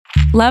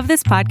Love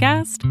this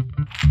podcast?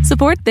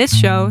 Support this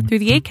show through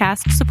the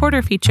Acast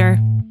supporter feature.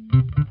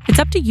 It's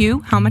up to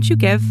you how much you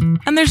give,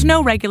 and there's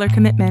no regular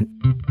commitment.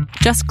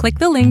 Just click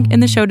the link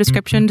in the show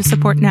description to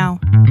support now.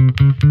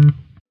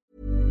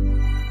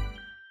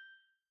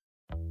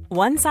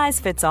 One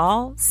size fits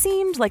all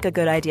seemed like a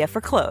good idea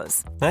for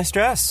clothes. Nice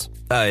dress.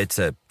 It's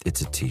a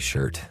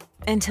t-shirt.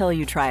 Until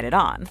you tried it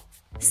on.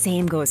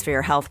 Same goes for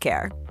your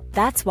healthcare.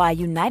 That's why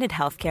United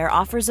Healthcare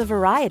offers a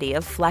variety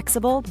of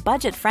flexible,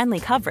 budget-friendly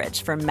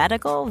coverage for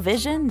medical,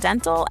 vision,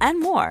 dental, and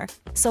more.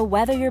 So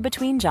whether you're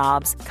between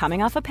jobs,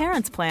 coming off a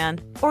parent's plan,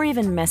 or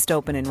even missed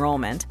open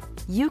enrollment,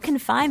 you can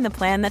find the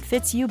plan that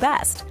fits you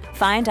best.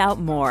 Find out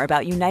more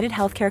about United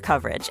Healthcare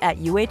coverage at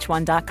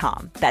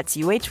uh1.com. That's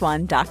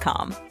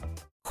uh1.com.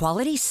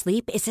 Quality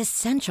sleep is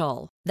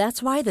essential.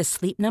 That's why the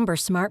Sleep Number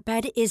Smart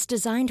Bed is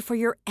designed for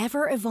your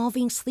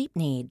ever-evolving sleep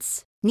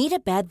needs. Need a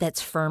bed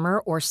that's firmer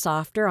or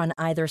softer on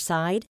either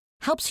side?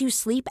 Helps you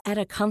sleep at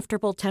a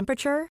comfortable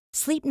temperature?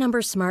 Sleep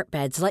Number Smart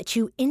Beds let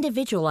you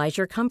individualize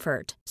your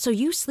comfort, so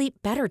you sleep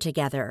better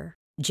together.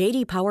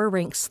 J.D. Power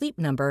ranks Sleep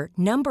Number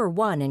number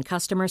one in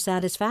customer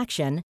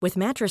satisfaction with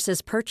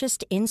mattresses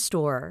purchased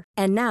in-store.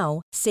 And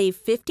now, save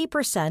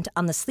 50%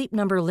 on the Sleep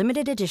Number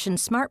Limited Edition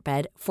Smart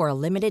Bed for a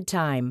limited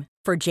time.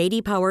 For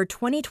J.D. Power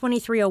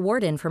 2023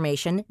 award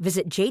information,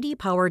 visit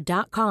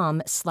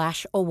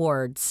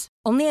jdpower.com/awards.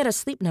 Only at a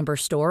Sleep Number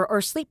store or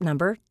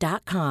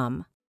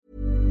sleepnumber.com.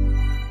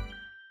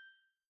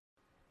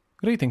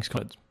 Greetings,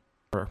 kids.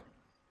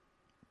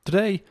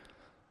 Today,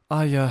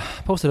 I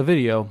posted a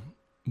video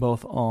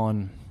both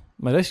on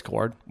my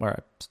Discord,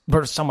 where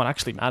someone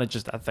actually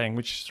manages that thing,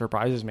 which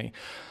surprises me,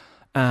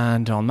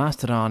 and on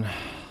Mastodon,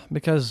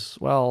 because,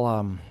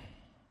 well,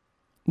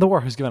 the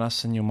war has given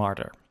us a new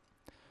martyr.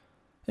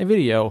 A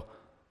video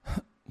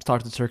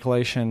started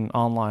circulation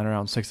online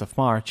around 6th of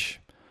March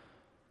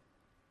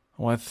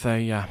with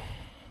a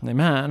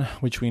man,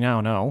 which we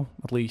now know,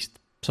 at least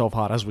so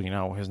far as we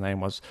know, his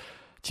name was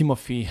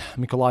Timofey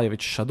Mykolaievich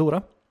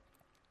Shadura.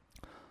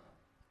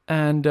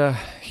 And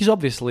he's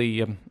obviously,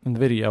 in the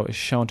video, is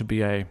shown to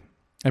be a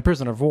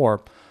prisoner of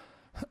war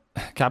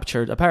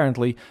captured,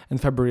 apparently, in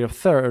February of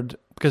 3rd,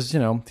 because,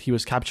 he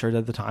was captured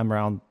at the time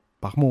around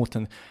Bakhmut,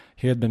 and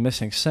he had been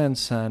missing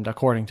since, and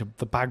according to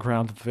the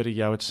background of the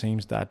video, it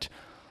seems that,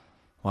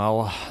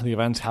 well, the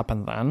events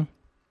happened then.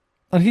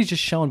 And he's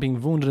just shown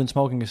being wounded and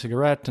smoking a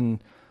cigarette,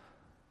 and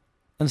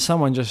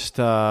someone just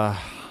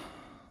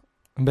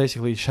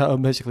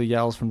basically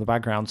yells from the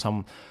background,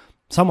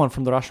 someone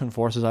from the Russian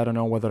forces, I don't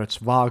know whether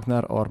it's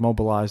Wagner or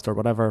mobilized or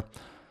whatever,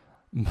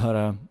 but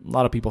a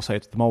lot of people say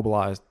it's the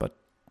mobilized, but,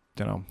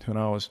 who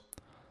knows.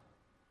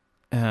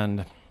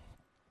 And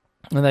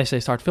they say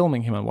start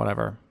filming him and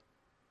whatever.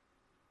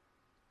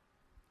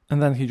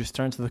 And then he just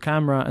turns to the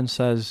camera and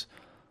says,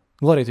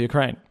 "Glory to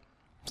Ukraine.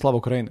 Slava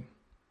Ukraini."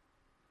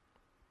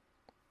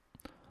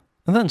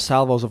 And then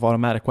salvos of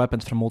automatic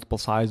weapons from multiple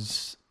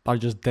sides are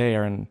just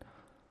there, and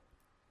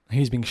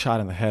he's being shot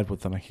in the head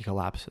with them and he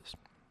collapses.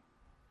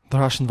 The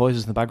Russian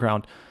voices in the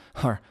background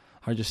are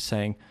just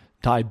saying,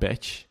 "Die,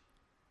 bitch.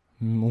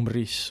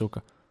 Umri,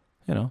 suka."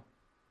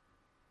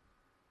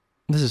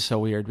 This is so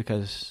weird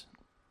because,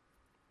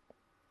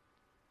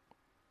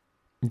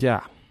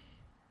 yeah,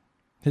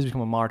 he's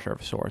become a martyr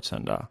of sorts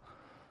and a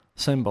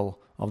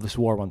symbol of this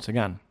war once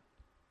again.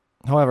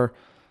 However,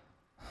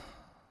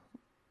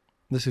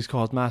 this has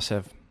caused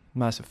massive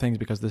things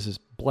because this is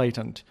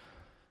blatant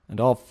and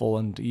awful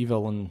and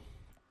evil, and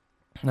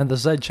the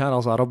Z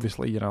channels are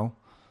obviously,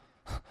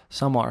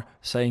 some are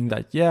saying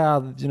that,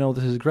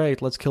 this is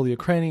great, let's kill the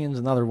Ukrainians,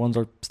 and other ones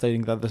are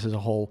stating that this is a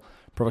whole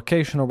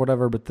provocation or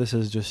whatever, but this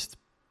is just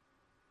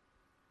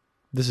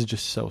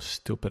so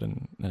stupid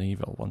and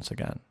evil once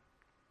again.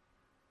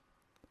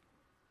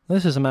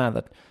 This is a man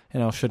that,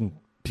 shouldn't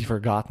be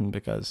forgotten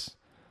because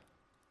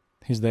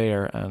he's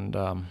there, and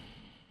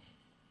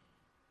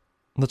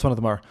that's one of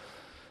the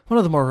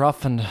more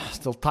rough and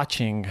still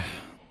touching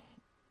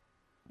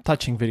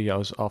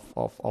videos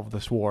of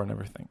this war and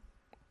everything.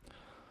 It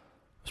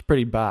was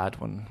pretty bad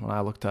when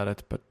I looked at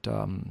it, but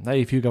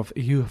hey, if you have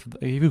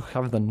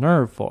the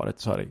nerve for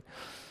it, sorry,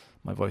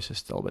 my voice is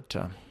still a bit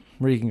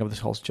reeking of this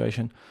whole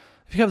situation.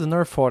 If you have the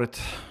nerve for it,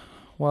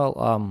 well,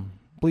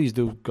 please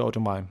do go to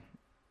my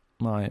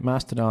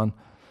Mastodon,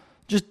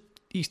 just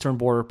Eastern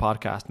Border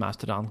Podcast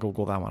Mastodon.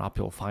 Google that one up,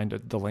 you'll find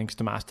it. The links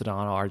to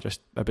Mastodon are just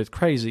a bit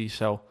crazy,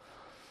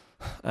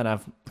 and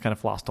I've kind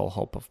of lost all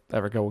hope of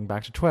ever going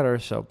back to Twitter,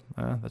 so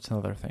that's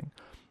another thing.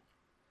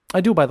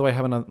 I do, by the way,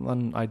 have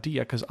an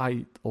idea, because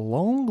a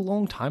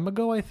long time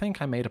ago, I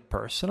think, I made a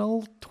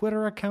personal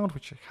Twitter account,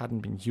 which hadn't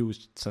been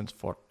used since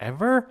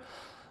forever,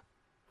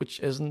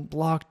 which isn't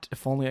blocked.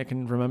 If only I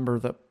can remember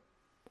the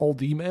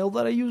old email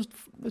that I used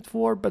it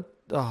for, but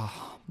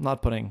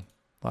not putting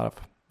a lot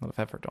of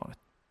effort on it.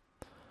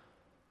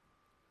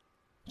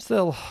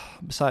 Still,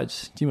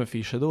 besides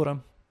Timofey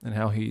Shadura and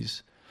how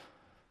he's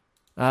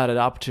added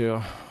up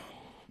to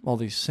all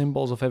these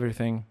symbols of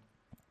everything,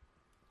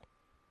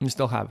 we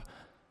still have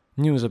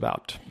news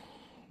about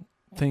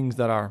things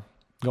that are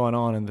going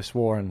on in this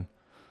war, and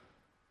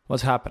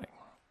what's happening.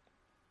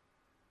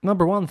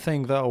 Number one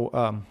thing,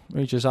 though,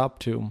 reaches up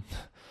to,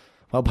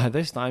 well, by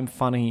this time,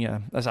 funny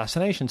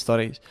assassination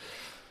stories.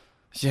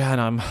 Yeah,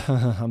 and I'm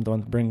the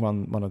one to bring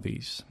one of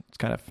these. It's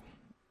kind of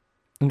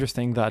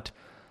interesting that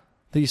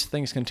these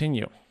things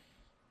continue.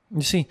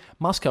 You see,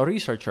 Moscow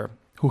researcher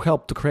who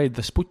helped to create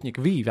the Sputnik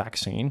V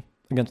vaccine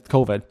against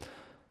COVID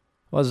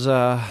was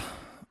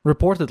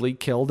reportedly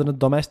killed in a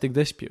domestic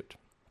dispute.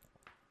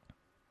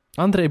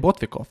 Andrei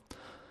Botvikov,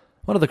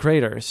 one of the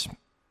creators,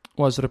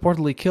 was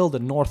reportedly killed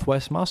in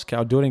northwest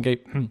Moscow during a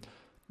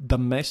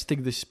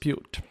domestic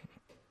dispute.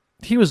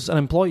 He was an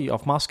employee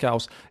of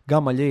Moscow's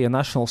Gamaleya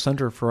National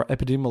Center for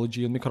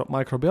Epidemiology and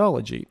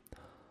Microbiology.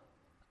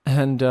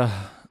 And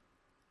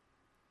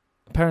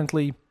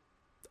apparently,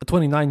 a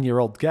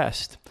 29-year-old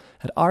guest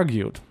had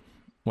argued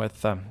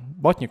with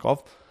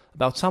Botnikov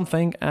about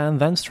something and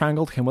then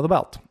strangled him with a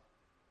belt.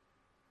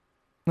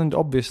 And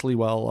obviously,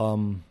 well,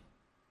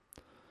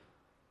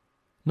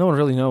 no one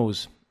really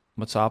knows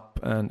what's up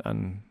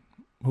and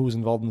who's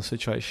involved in the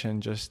situation.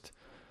 Just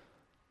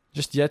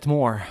yet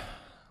more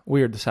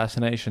weird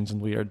assassinations and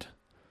weird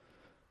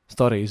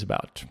stories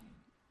about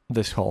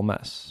this whole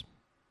mess.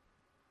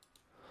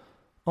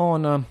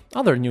 On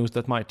other news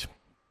that might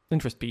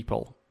interest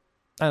people,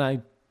 and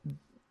I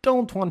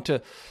don't want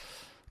to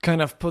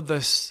kind of put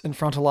this in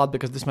front a lot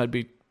because this might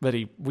be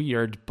very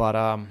weird, but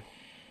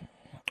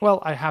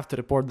well, I have to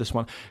report this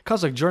one.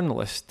 Kazakh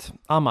journalist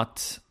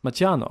Amat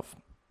Matyanov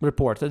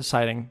reported,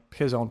 citing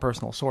his own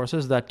personal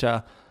sources, that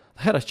the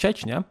head of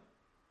Chechnya,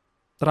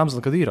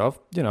 Ramzan Kadyrov,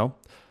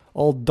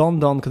 old Don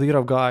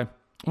Kadyrov guy,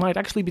 might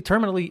actually be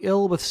terminally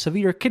ill with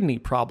severe kidney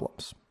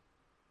problems.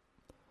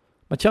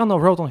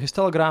 Matyanov wrote on his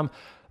Telegram,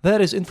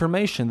 "There is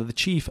information that the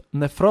chief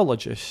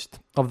nephrologist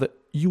of the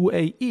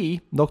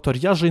UAE, Dr.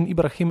 Yazhin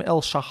Ibrahim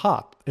El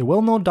Shahat, a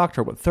well-known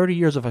doctor with 30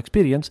 years of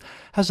experience,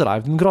 has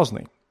arrived in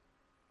Grozny.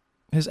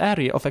 His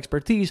area of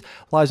expertise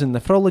lies in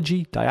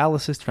nephrology,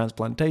 dialysis,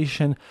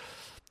 transplantation,"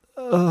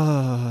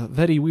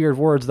 very weird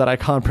words that I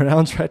can't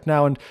pronounce right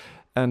now,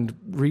 and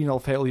renal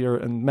failure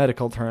and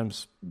medical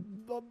terms.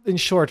 In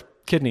short,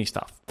 kidney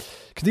stuff.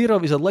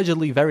 Kadyrov is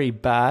allegedly very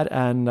bad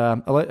and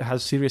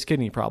has serious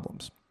kidney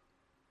problems.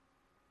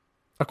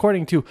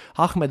 According to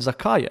Ahmed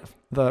Zakayev,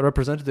 the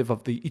representative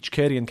of the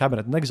Ichkerian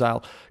cabinet in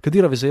exile,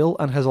 Kadyrov is ill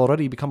and has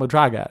already become a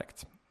drug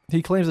addict.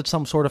 He claims that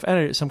some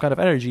kind of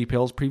energy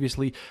pills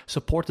previously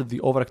supported the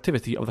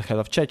overactivity of the head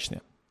of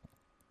Chechnya.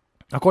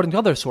 According to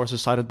other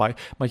sources cited by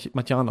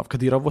Matyanov,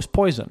 Kadyrov was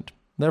poisoned.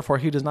 Therefore,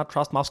 he does not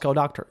trust Moscow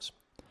doctors.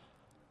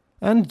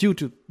 And due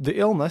to the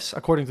illness,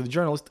 according to the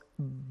journalist,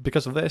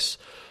 because of this,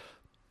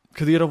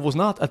 Kadyrov was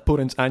not at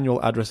Putin's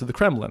annual address at the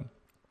Kremlin,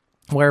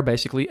 where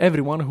basically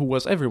everyone who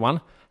was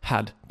everyone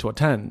had to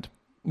attend.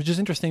 Which is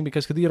interesting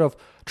because Kadyrov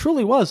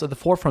truly was at the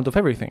forefront of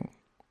everything.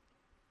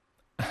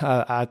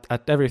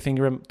 At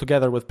everything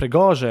together with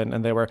Prigozhin,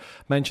 and they were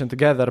mentioned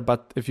together,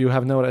 but if you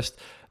have noticed,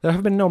 there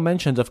have been no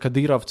mentions of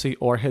Kadyrovtsi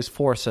or his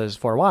forces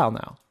for a while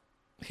now.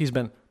 He's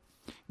been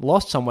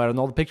lost somewhere, and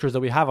all the pictures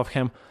that we have of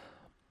him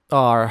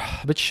are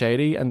a bit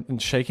shady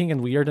and shaking and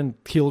weird, and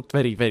he looked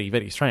very, very,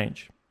 very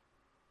strange.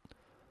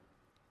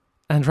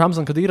 And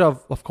Ramzan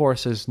Kadyrov, of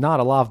course, is not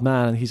a loved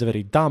man, and he's a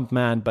very dumb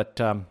man, but,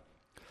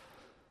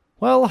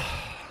 well,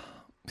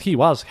 he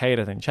was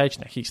hated in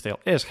Chechnya. He still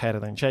is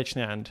hated in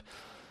Chechnya, and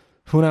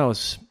who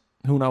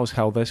knows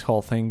how this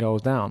whole thing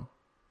goes down.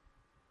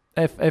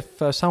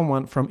 If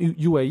someone from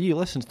UAE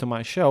listens to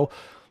my show,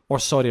 or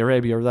Saudi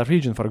Arabia or that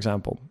region, for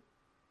example,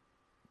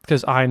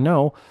 because I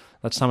know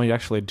that some of you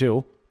actually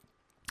do,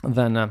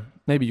 then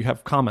maybe you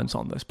have comments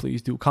on this.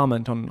 Please do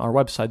comment on our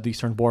website,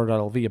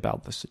 theeasternborder.lv,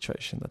 about this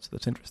situation.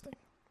 That's interesting.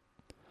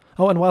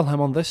 Oh, and while I'm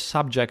on this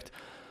subject,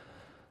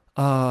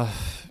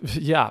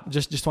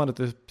 just wanted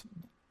to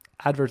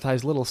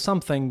advertise a little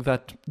something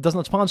that does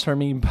not sponsor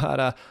me,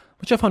 but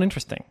which I found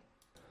interesting.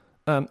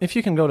 If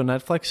you can go to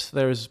Netflix,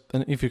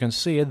 if you can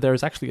see it,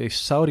 there's actually a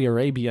Saudi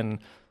Arabian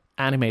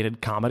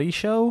animated comedy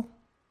show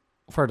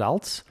for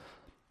adults.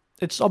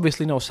 It's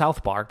obviously no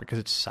South Park because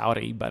it's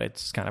Saudi, but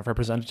it's kind of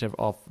representative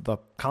of the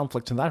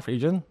conflicts in that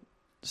region.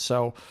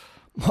 So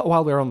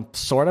while we're on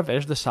sort of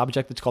the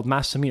subject, it's called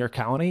Masamir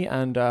County,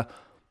 and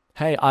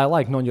hey, I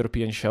like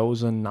non-European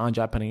shows and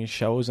non-Japanese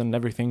shows and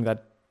everything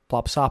that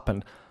pops up,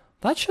 and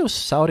that shows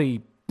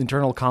Saudi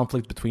internal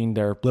conflict between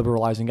their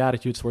liberalizing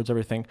attitudes towards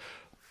everything.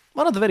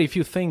 One of the very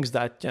few things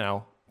that,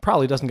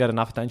 probably doesn't get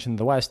enough attention in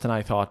the West, and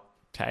I thought,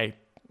 hey,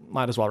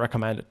 might as well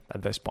recommend it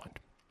at this point.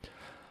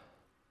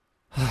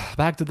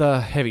 Back to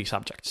the heavy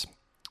subjects.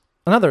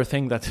 Another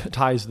thing that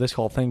ties this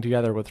whole thing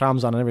together with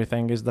Ramzan and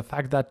everything is the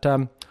fact that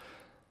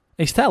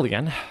a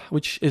stallion,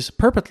 which is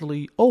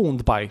perpetually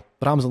owned by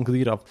Ramzan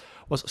Kadyrov,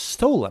 was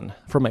stolen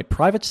from a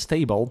private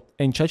stable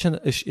in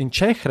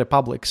Czech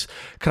Republic's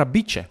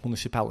Krabice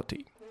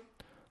municipality.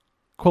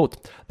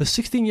 Quote, the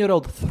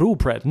 16-year-old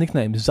thoroughbred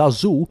nicknamed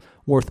Zazu,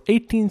 worth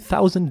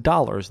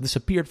 $18,000,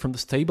 disappeared from the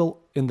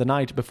stable in the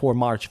night before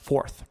March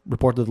 4th,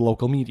 reported the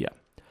local media.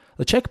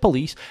 The Czech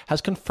police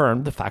has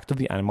confirmed the fact of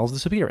the animal's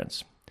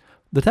disappearance.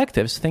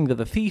 Detectives think that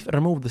the thief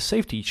removed the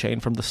safety chain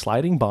from the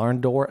sliding barn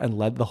door and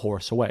led the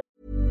horse away.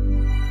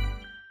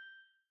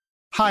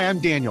 Hi, I'm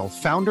Daniel,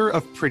 founder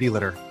of Pretty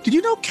Litter. Did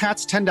you know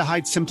cats tend to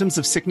hide symptoms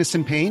of sickness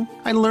and pain?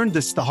 I learned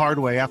this the hard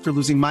way after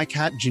losing my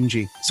cat,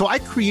 Gingy. So I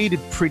created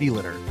Pretty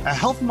Litter, a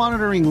health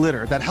monitoring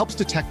litter that helps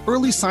detect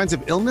early signs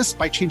of illness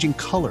by changing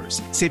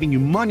colors, saving you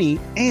money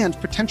and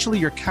potentially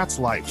your cat's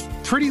life.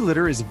 Pretty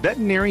Litter is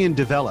veterinarian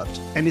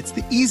developed, and it's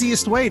the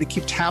easiest way to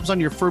keep tabs on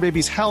your fur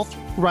baby's health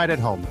right at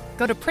home.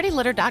 Go to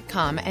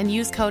prettylitter.com and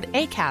use code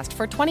ACAST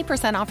for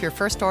 20% off your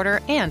first order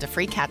and a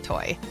free cat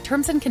toy.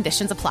 Terms and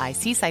conditions apply.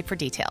 See site for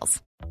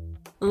details.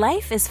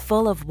 Life is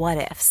full of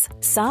what-ifs.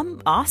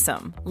 Some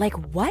awesome, like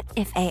what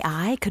if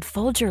AI could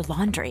fold your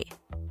laundry?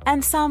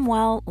 And some,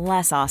 well,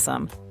 less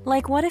awesome,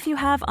 like what if you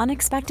have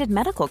unexpected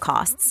medical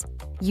costs?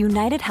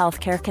 United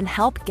Healthcare can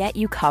help get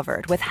you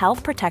covered with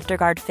Health Protector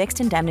Guard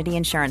fixed indemnity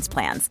insurance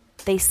plans.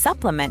 They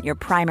supplement your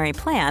primary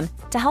plan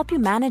to help you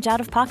manage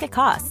out-of-pocket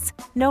costs.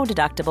 No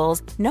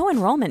deductibles, no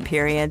enrollment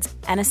periods,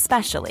 and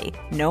especially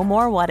no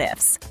more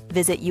what-ifs.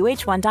 Visit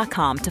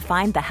uh1.com to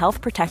find the Health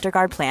Protector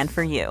Guard plan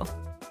for you.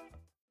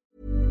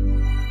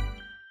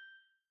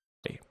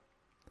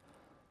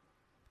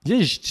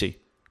 Jeźdźcy,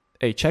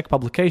 a Czech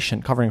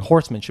publication covering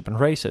horsemanship and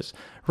races,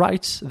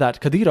 writes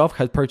that Kadyrov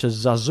had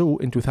purchased Zazu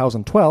in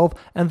 2012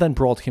 and then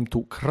brought him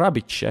to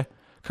Krabčice,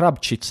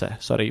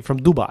 from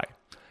Dubai.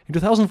 In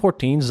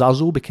 2014,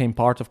 Zazu became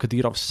part of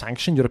Kadyrov's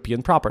sanctioned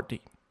European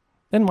property.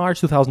 In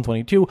March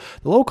 2022,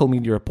 the local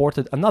media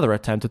reported another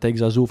attempt to take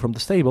Zazu from the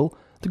stable,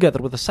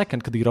 together with a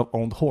second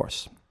Kadyrov-owned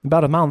horse.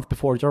 About a month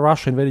before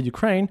Russia invaded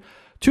Ukraine,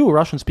 two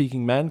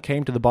Russian-speaking men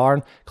came to the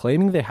barn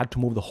claiming they had to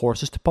move the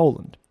horses to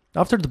Poland.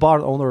 After the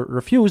barn owner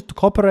refused to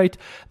cooperate,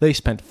 they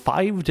spent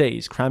 5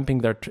 days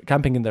camping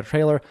in their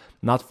trailer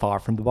not far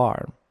from the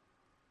barn.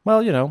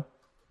 Well, you know,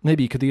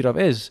 maybe Kadyrov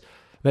is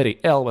very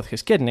ill with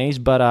his kidneys,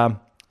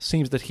 but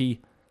seems that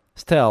he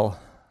still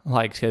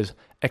likes his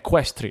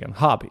equestrian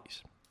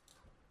hobbies.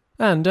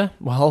 And,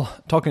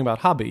 well, talking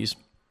about hobbies,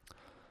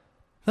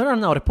 there are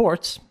now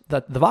reports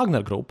that the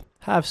Wagner Group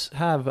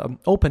have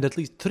opened at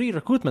least 3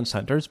 recruitment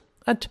centers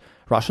at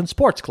Russian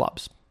sports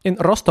clubs in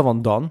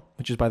Rostov-on-Don,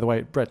 which is, by the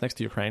way, right next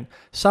to Ukraine,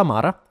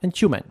 Samara, and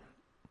Tyumen.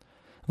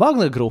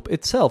 Wagner Group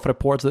itself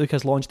reports that it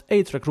has launched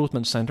 8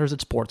 recruitment centers at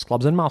sports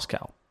clubs in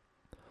Moscow.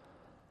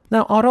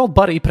 Now, our old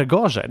buddy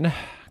Prigozhin,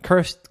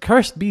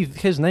 cursed be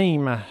his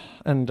name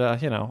and,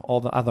 all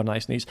the other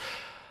niceties,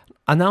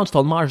 announced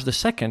on March the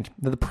 2nd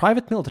that the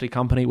private military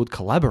company would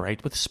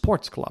collaborate with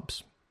sports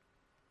clubs.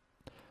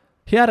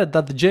 He added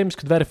that the gyms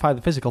could verify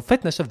the physical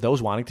fitness of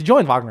those wanting to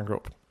join Wagner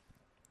Group.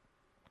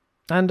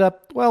 And,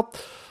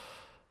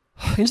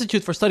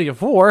 Institute for Study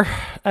of War,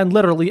 and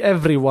literally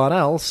everyone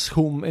else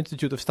whom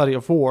Institute of Study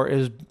of War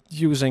is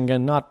using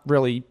and not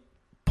really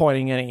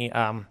pointing any,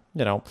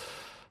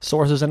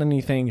 sources in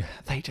anything,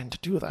 they tend to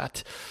do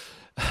that,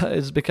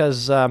 is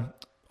because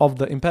of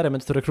the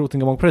impediments to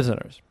recruiting among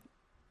prisoners.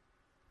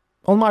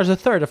 On March the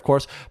 3rd, of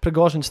course,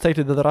 Prigozhin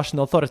stated that the Russian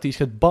authorities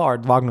had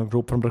barred Wagner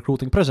Group from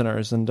recruiting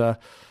prisoners, and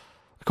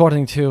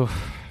according to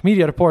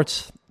media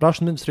reports,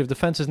 Russian Ministry of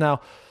Defense is now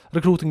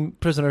recruiting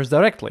prisoners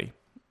directly.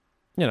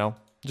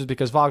 Just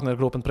because Wagner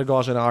Group and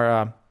Prigozhin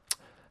are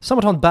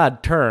somewhat on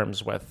bad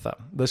terms with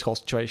this whole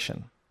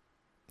situation.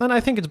 And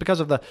I think it's because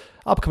of the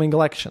upcoming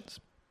elections.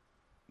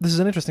 This is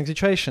an interesting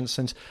situation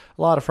since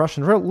a lot of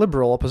Russian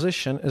liberal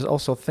opposition is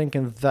also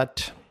thinking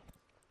that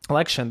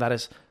election that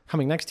is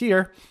coming next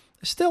year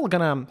is still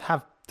going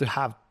to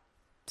have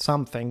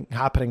something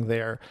happening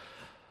there.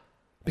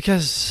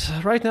 Because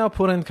right now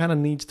Putin kind of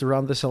needs to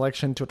run this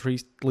election to at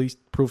least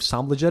prove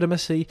some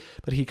legitimacy,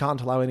 but he can't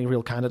allow any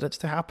real candidates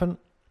to happen.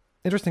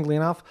 Interestingly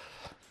enough,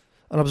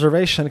 an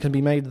observation can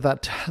be made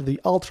that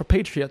the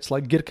ultra-patriots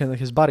like Girkin and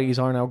his buddies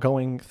are now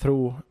going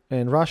through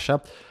in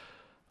Russia,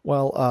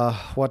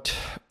 what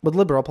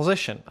liberal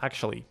opposition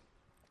actually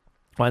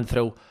went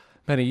through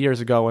many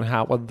years ago and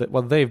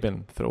what they've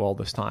been through all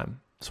this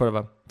time. Sort of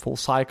a full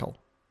cycle.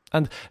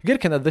 And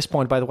Girkin at this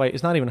point, by the way,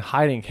 is not even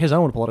hiding his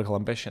own political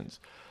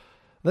ambitions.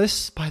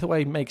 This, by the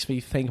way, makes me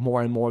think more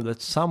and more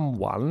that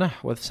someone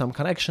with some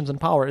connections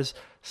and power is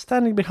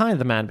standing behind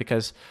the man,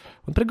 because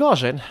when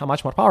Prigozhin, a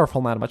much more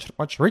powerful man,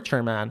 much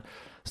richer man,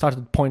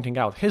 started pointing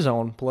out his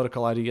own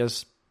political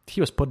ideas,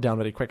 he was put down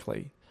very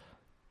quickly.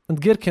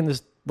 And Girkin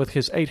is, with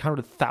his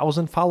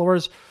 800,000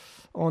 followers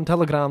on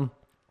Telegram,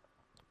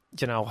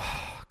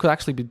 could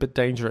actually be a bit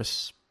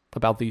dangerous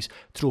about these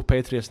true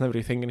patriots and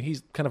everything, and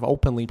he's kind of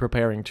openly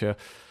preparing to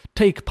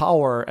take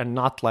power and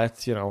not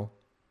let,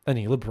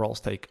 any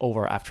liberals take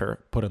over after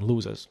Putin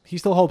loses. He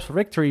still hopes for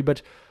victory,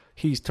 but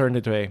he's turned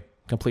into a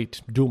complete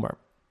doomer.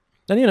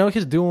 And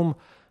his doom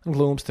and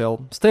gloom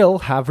still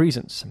have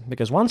reasons,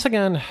 because once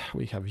again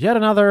we have yet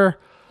another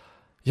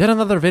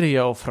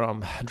video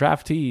from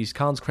draftees,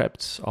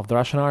 conscripts of the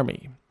Russian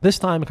army. This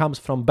time it comes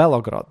from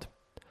Belgorod.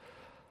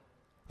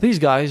 These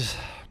guys,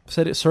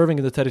 serving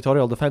in the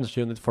territorial defense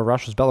unit for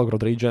Russia's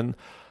Belgorod region,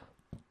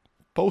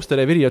 posted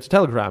a video to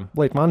Telegram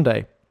late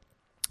Monday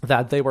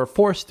that they were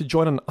forced to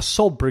join an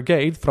assault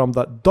brigade from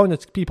the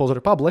Donetsk People's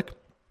Republic,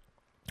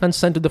 and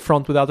sent to the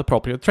front without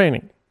appropriate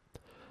training.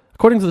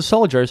 According to the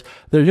soldiers,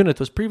 their unit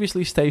was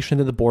previously stationed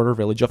in the border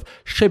village of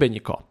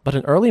Shebeniko, but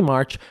in early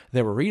March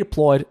they were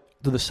redeployed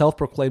to the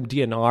self-proclaimed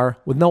DNR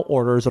with no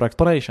orders or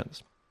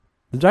explanations.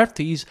 The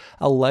draftees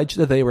alleged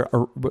that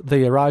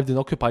they arrived in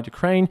occupied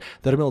Ukraine,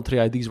 their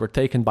military IDs were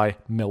taken by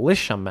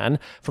militiamen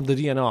from the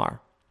DNR.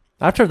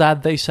 After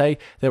that, they say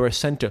they were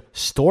sent to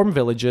storm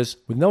villages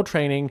with no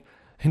training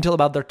until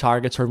about their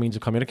targets or means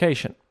of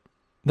communication.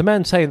 The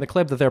men say in the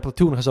clip that their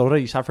platoon has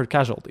already suffered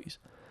casualties.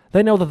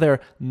 They know that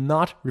they're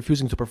not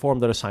refusing to perform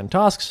their assigned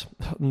tasks.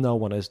 No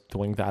one is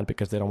doing that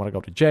because they don't want to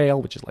go to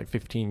jail, which is like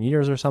 15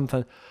 years or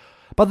something.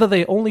 But that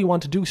they only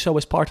want to do so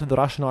as part of the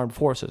Russian armed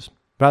forces,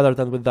 rather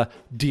than with the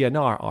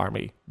DNR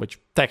army, which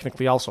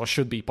technically also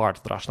should be part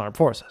of the Russian armed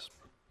forces.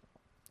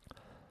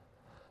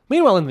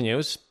 Meanwhile, in the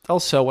news,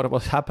 also what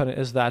was happening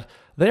is that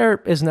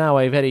there is now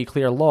a very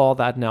clear law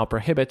that now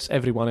prohibits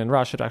everyone in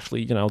Russia to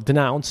actually,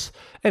 denounce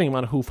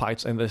anyone who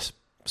fights in this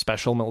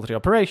special military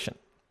operation.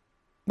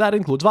 That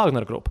includes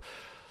Wagner Group.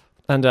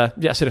 And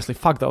seriously,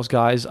 fuck those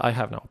guys. I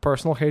have no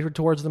personal hatred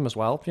towards them as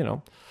well,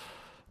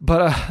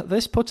 But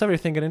this puts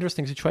everything in an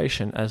interesting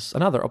situation, as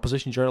another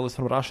opposition journalist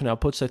from Russia now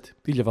puts it,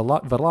 Ilya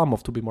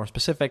Varlamov to be more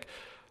specific.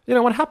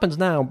 What happens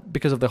now,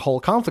 because of the whole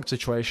conflict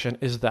situation,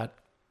 is that,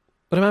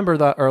 remember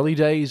the early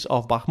days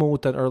of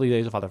Bakhmut and early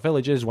days of other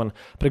villages when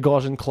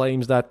Prigozhin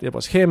claims that it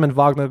was him and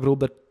Wagner Group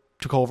that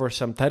took over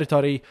some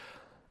territory,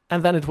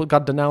 and then it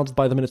got denounced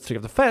by the Ministry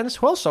of Defense,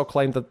 who also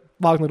claimed that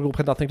Wagner Group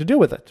had nothing to do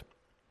with it.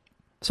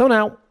 So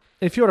now,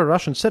 if you're a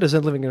Russian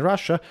citizen living in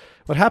Russia,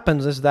 what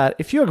happens is that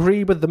if you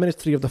agree with the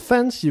Ministry of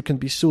Defense, you can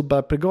be sued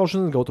by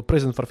Prigozhin and go to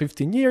prison for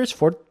 15 years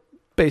for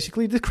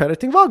basically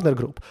discrediting Wagner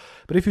Group.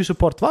 But if you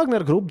support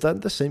Wagner Group, then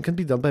the same can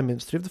be done by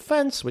Ministry of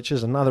Defense, which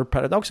is another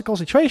paradoxical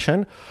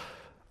situation,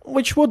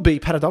 which would be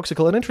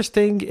paradoxical and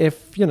interesting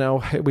if,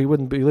 we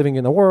wouldn't be living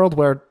in a world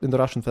where in the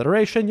Russian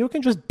Federation you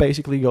can just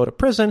basically go to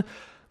prison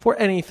for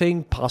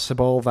anything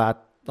possible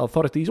that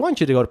authorities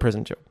want you to go to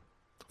prison to.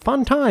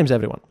 Fun times,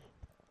 everyone.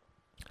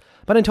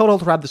 But in total,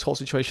 to wrap this whole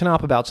situation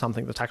up about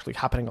something that's actually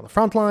happening on the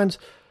front lines,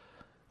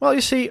 well,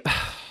 you see,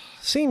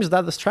 seems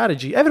that the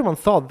strategy, everyone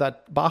thought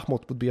that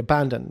Bakhmut would be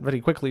abandoned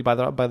very quickly by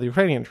the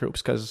Ukrainian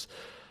troops because,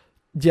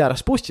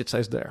 Raspustitsa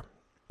is there.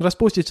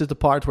 Raspustitsa is the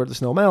part where the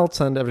snow melts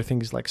and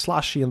everything is like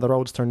slushy and the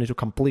roads turn into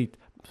complete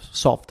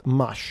soft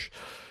mush.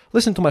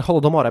 Listen to my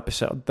Holodomor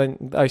episode.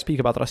 Then I speak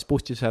about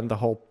Raspustitsa and the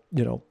whole,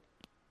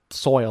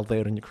 soil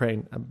there in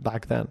Ukraine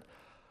back then.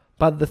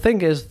 But the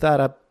thing is that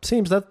it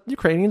seems that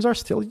Ukrainians are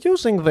still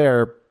using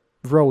their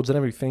roads and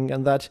everything,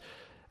 and that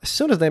as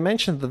soon as they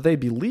mentioned that they'd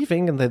be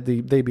leaving and that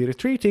they'd be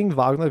retreating,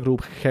 Wagner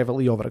Group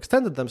heavily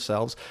overextended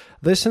themselves.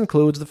 This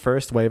includes the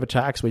first wave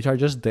attacks, which are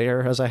just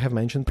there, as I have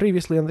mentioned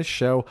previously on this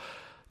show,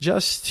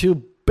 just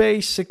to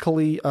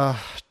basically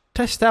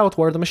test out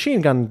where the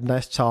machine gun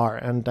nests are.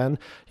 And then,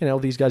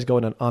 these guys go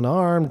in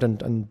unarmed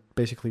and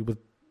basically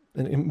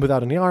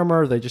without any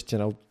armor. They just,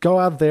 go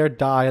out there,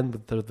 die, and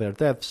with their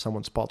death,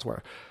 someone spots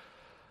where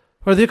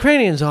the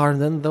Ukrainians are, and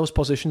then those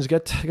positions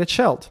get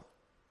shelled.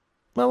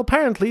 Well,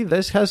 apparently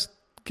this has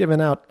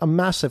given out a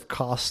massive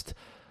cost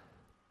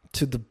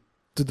to the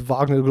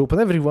Wagner Group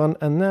and everyone,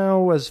 and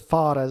now, as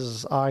far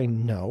as I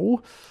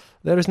know,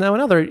 there is now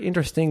another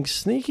interesting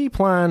sneaky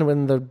plan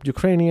when the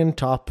Ukrainian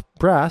top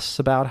brass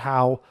about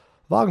how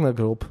Wagner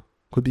Group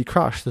could be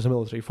crushed as a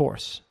military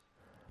force.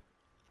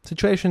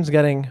 Situation's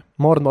getting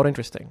more and more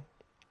interesting.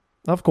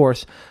 Of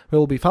course, we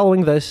will be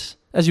following this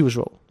as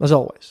usual, as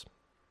always.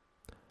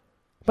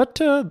 But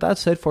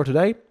that's it for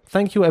today.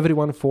 Thank you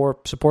everyone for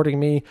supporting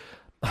me.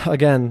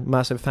 Again,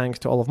 massive thanks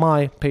to all of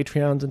my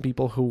Patreons and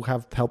people who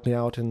have helped me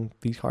out in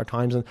these hard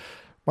times. And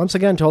once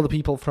again, to all the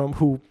people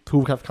who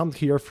have come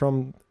here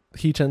from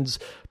Heaton's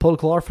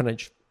Political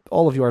Orphanage.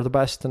 All of you are the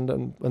best,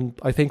 and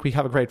I think we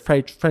have a great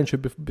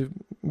friendship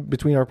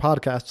between our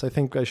podcasts. I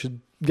think I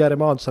should get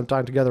him on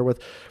sometime together with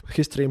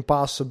History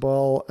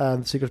Impossible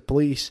and Secret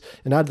Police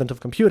and Advent of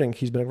Computing.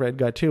 He's been a great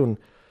guy too,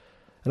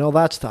 and all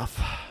that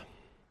stuff.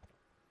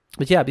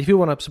 But yeah, if you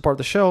want to support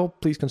the show,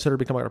 please consider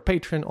becoming our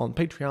patron on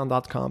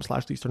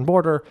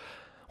patreon.com/theeasternborder,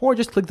 or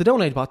just click the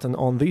donate button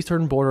on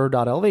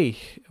theeasternborder.lv,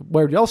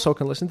 where you also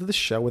can listen to the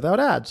show without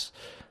ads.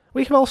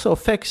 We have also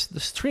fixed the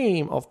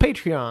stream of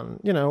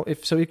Patreon,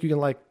 so you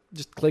can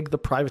just click the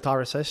private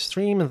RSS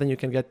stream and then you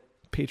can get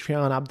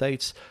Patreon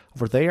updates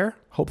over there.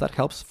 Hope that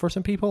helps for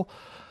some people.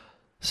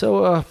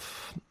 So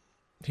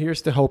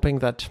here's to hoping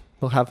that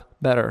we'll have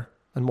better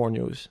and more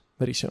news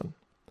very soon.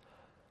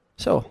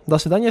 So, до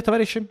свидания,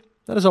 товарищи.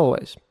 And as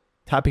always,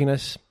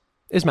 happiness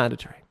is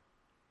mandatory.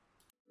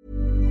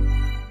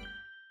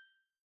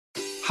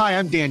 Hi,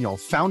 I'm Daniel,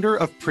 founder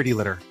of Pretty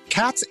Litter.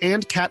 Cats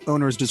and cat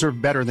owners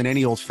deserve better than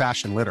any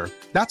old-fashioned litter.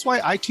 That's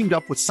why I teamed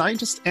up with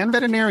scientists and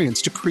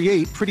veterinarians to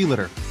create Pretty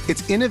Litter.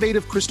 Its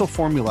innovative crystal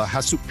formula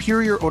has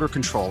superior odor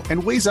control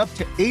and weighs up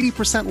to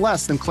 80%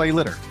 less than clay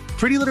litter.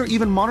 Pretty Litter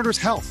even monitors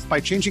health by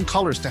changing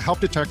colors to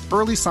help detect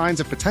early signs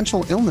of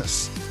potential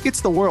illness.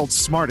 It's the world's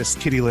smartest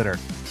kitty litter.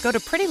 Go to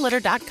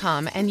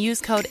prettylitter.com and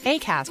use code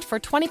ACAST for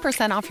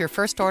 20% off your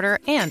first order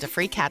and a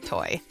free cat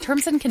toy.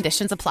 Terms and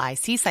conditions apply.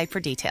 See site for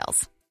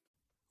details.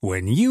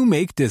 When you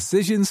make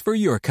decisions for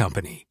your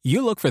company,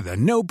 you look for the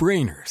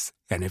no-brainers.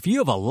 And if you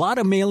have a lot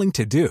of mailing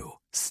to do,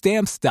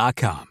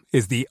 Stamps.com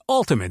is the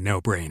ultimate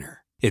no-brainer.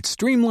 It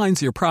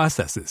streamlines your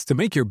processes to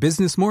make your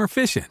business more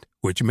efficient,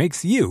 which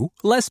makes you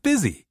less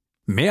busy.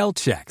 Mail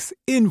checks,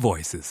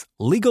 invoices,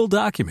 legal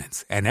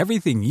documents, and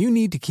everything you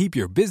need to keep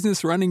your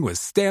business running with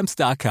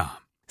Stamps.com.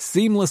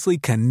 Seamlessly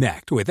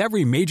connect with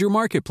every major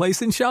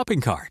marketplace and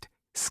shopping cart.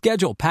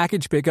 Schedule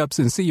package pickups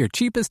and see your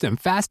cheapest and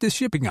fastest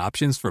shipping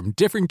options from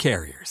different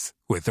carriers,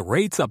 with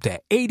rates up to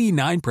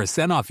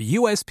 89% off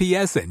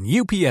USPS and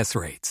UPS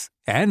rates.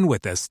 And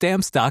with the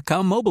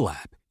Stamps.com mobile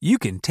app, you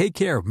can take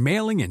care of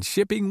mailing and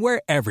shipping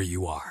wherever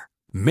you are.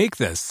 Make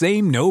the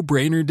same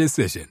no-brainer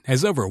decision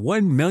as over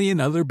 1 million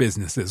other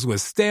businesses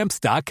with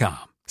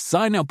Stamps.com.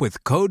 Sign up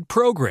with code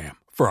PROGRAM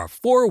for a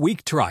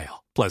 4-week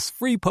trial, plus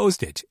free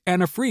postage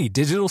and a free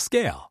digital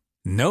scale.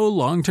 No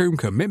long-term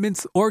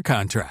commitments or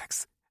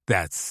contracts.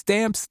 That's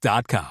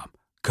Stamps.com.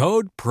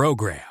 Code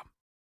PROGRAM.